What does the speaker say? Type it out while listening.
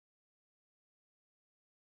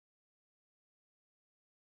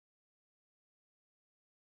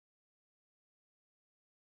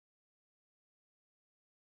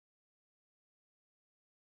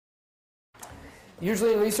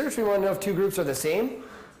Usually in research, we want to know if two groups are the same.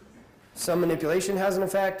 Some manipulation has an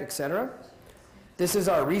effect, etc. This is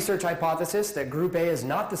our research hypothesis that group A is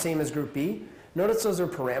not the same as group B. Notice those are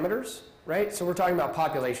parameters, right? So we're talking about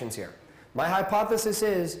populations here. My hypothesis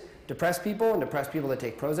is depressed people and depressed people that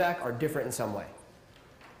take Prozac are different in some way.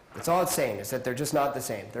 That's all it's saying, is that they're just not the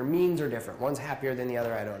same. Their means are different. One's happier than the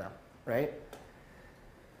other, I don't know, right?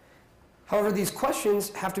 However, these questions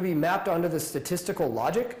have to be mapped onto the statistical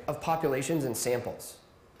logic of populations and samples.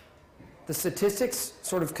 The statistics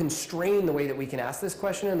sort of constrain the way that we can ask this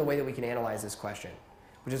question and the way that we can analyze this question,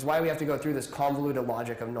 which is why we have to go through this convoluted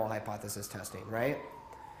logic of null hypothesis testing, right?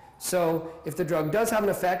 So if the drug does have an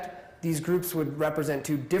effect, these groups would represent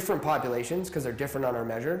two different populations because they're different on our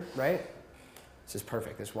measure, right? This is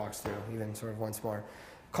perfect. This walks through even sort of once more.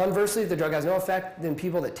 Conversely, if the drug has no effect, then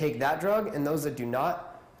people that take that drug and those that do not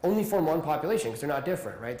only form one population because they're not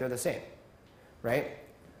different, right? They're the same, right?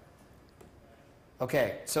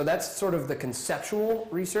 Okay, so that's sort of the conceptual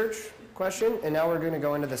research question, and now we're going to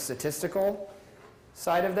go into the statistical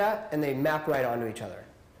side of that, and they map right onto each other.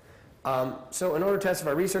 So in order to test if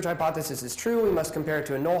our research hypothesis is true, we must compare it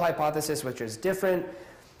to a null hypothesis, which is different.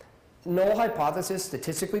 Null hypothesis,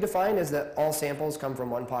 statistically defined, is that all samples come from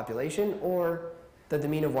one population, or that the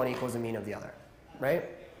mean of one equals the mean of the other, right?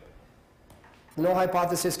 Null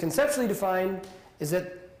hypothesis, conceptually defined, is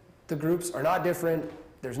that the groups are not different,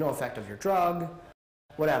 there's no effect of your drug,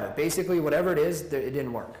 whatever. Basically, whatever it is, it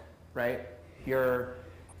didn't work, right? Your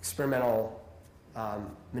experimental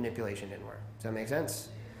manipulation didn't work. Does that make sense?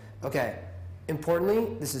 Okay.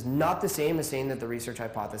 Importantly, this is not the same as saying that the research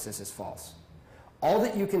hypothesis is false. All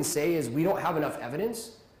that you can say is we don't have enough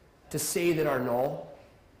evidence to say that our null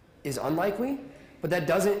is unlikely, but that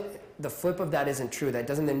doesn't, the flip of that isn't true. That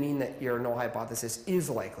doesn't then mean that your null hypothesis is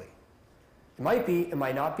likely. It might be, it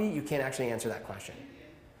might not be. You can't actually answer that question.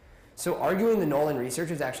 So arguing the null in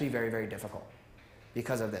research is actually very, very difficult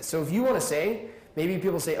because of this. So if you want to say, maybe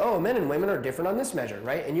people say, oh, men and women are different on this measure,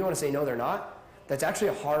 right? And you want to say, no, they're not. That's actually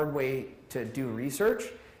a hard way to do research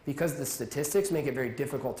because the statistics make it very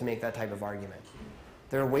difficult to make that type of argument.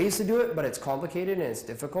 There are ways to do it, but it's complicated and it's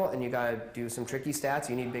difficult, and you got to do some tricky stats.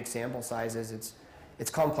 You need big sample sizes. It's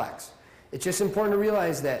complex. It's just important to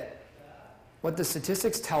realize that what the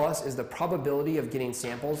statistics tell us is the probability of getting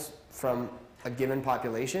samples from a given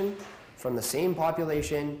population, from the same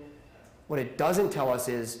population. What it doesn't tell us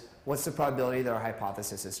is what's the probability that our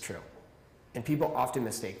hypothesis is true. And people often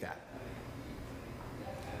mistake that.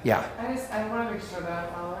 Yeah? I want to make sure that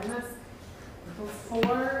I'm following this.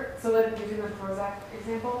 Before, so like using the Prozac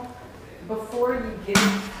example, before you give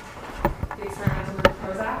the experimental with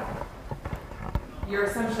Prozac, your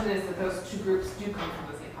assumption is that those two groups do come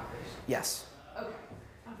from the same population? Yes. Okay,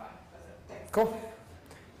 I'm fine. That's it. Thanks. Cool.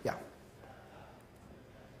 Yeah.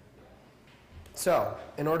 So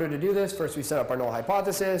in order to do this, first we set up our null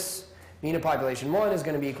hypothesis. Mean of population 1 is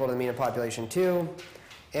going to be equal to the mean of population 2.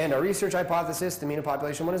 And our research hypothesis, the mean of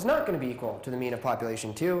population 1 is not going to be equal to the mean of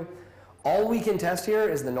population 2. All we can test here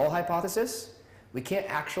is the null hypothesis. We can't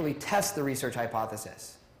actually test the research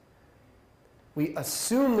hypothesis. We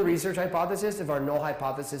assume the research hypothesis if our null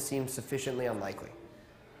hypothesis seems sufficiently unlikely.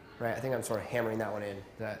 Right? I think I'm sort of hammering that one in.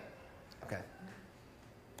 Okay.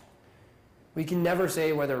 We can never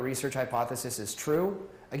say whether a research hypothesis is true.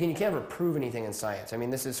 Again, you can't ever prove anything in science. I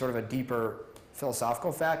mean, this is sort of a deeper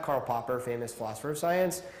philosophical fact. Karl Popper, famous philosopher of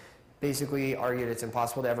science, basically argued it's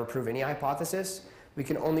impossible to ever prove any hypothesis. We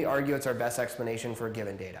can only argue it's our best explanation for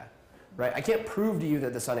given data. Right? I can't prove to you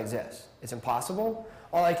that the sun exists. It's impossible.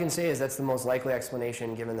 All I can say is that's the most likely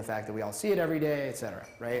explanation given the fact that we all see it every day, et cetera.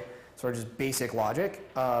 Right? Sort of just basic logic.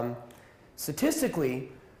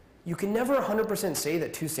 Statistically, you can never 100% say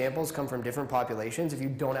that two samples come from different populations if you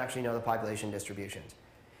don't actually know the population distributions.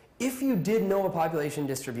 If you did know a population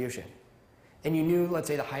distribution, and you knew, let's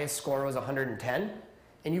say, the highest score was 110,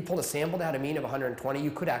 and you pulled a sample that had a mean of 120,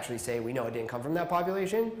 you could actually say, we know it didn't come from that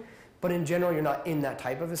population. But in general, you're not in that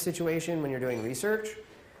type of a situation when you're doing research.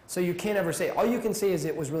 So you can't ever say, all you can say is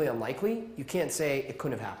it was really unlikely. You can't say it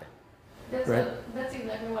couldn't have happened. That's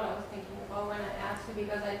exactly what I was thinking about when I asked you,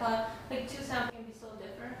 because I thought like two samples can be so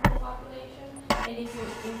different from the population. And if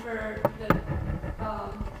you infer the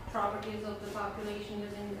properties of the population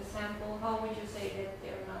using the sample, how would you say that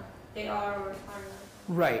they are or are not?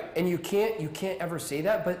 Right, and you can't ever say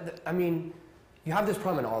that, but I mean, you have this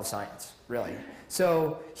problem in all of science, really.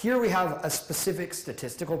 So here we have a specific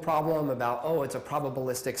statistical problem about, oh, it's a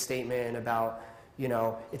probabilistic statement about, you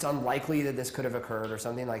know, it's unlikely that this could have occurred or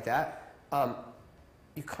something like that.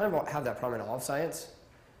 You kind of have that problem in all of science.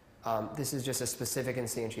 This is just a specific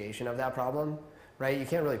instantiation of that problem, right? You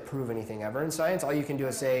can't really prove anything ever in science. All you can do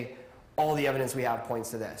is say, all the evidence we have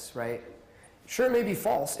points to this, right? Sure, it may be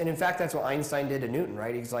false, and in fact, that's what Einstein did to Newton,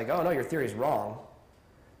 right? He's like, oh no, your theory is wrong.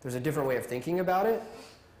 There's a different way of thinking about it,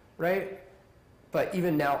 right? But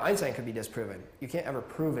even now, Einstein could be disproven. You can't ever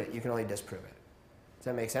prove it, you can only disprove it. Does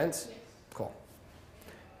that make sense? Yes. Cool.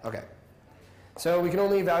 Okay. So we can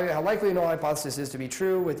only evaluate how likely a null hypothesis is to be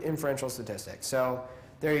true with inferential statistics. So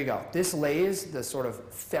there you go. This lays the sort of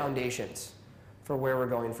foundations for where we're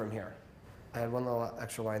going from here. I had one little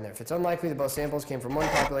extra line there. If it's unlikely that both samples came from one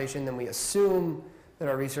population, then we assume that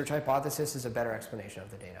our research hypothesis is a better explanation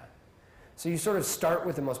of the data. So you sort of start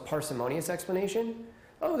with the most parsimonious explanation.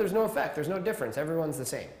 Oh, there's no effect. There's no difference. Everyone's the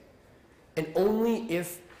same. And only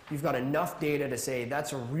if you've got enough data to say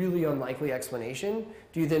that's a really unlikely explanation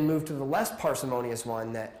do you then move to the less parsimonious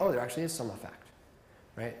one that, oh, there actually is some effect.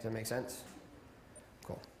 Right? Does that make sense?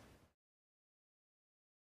 Cool.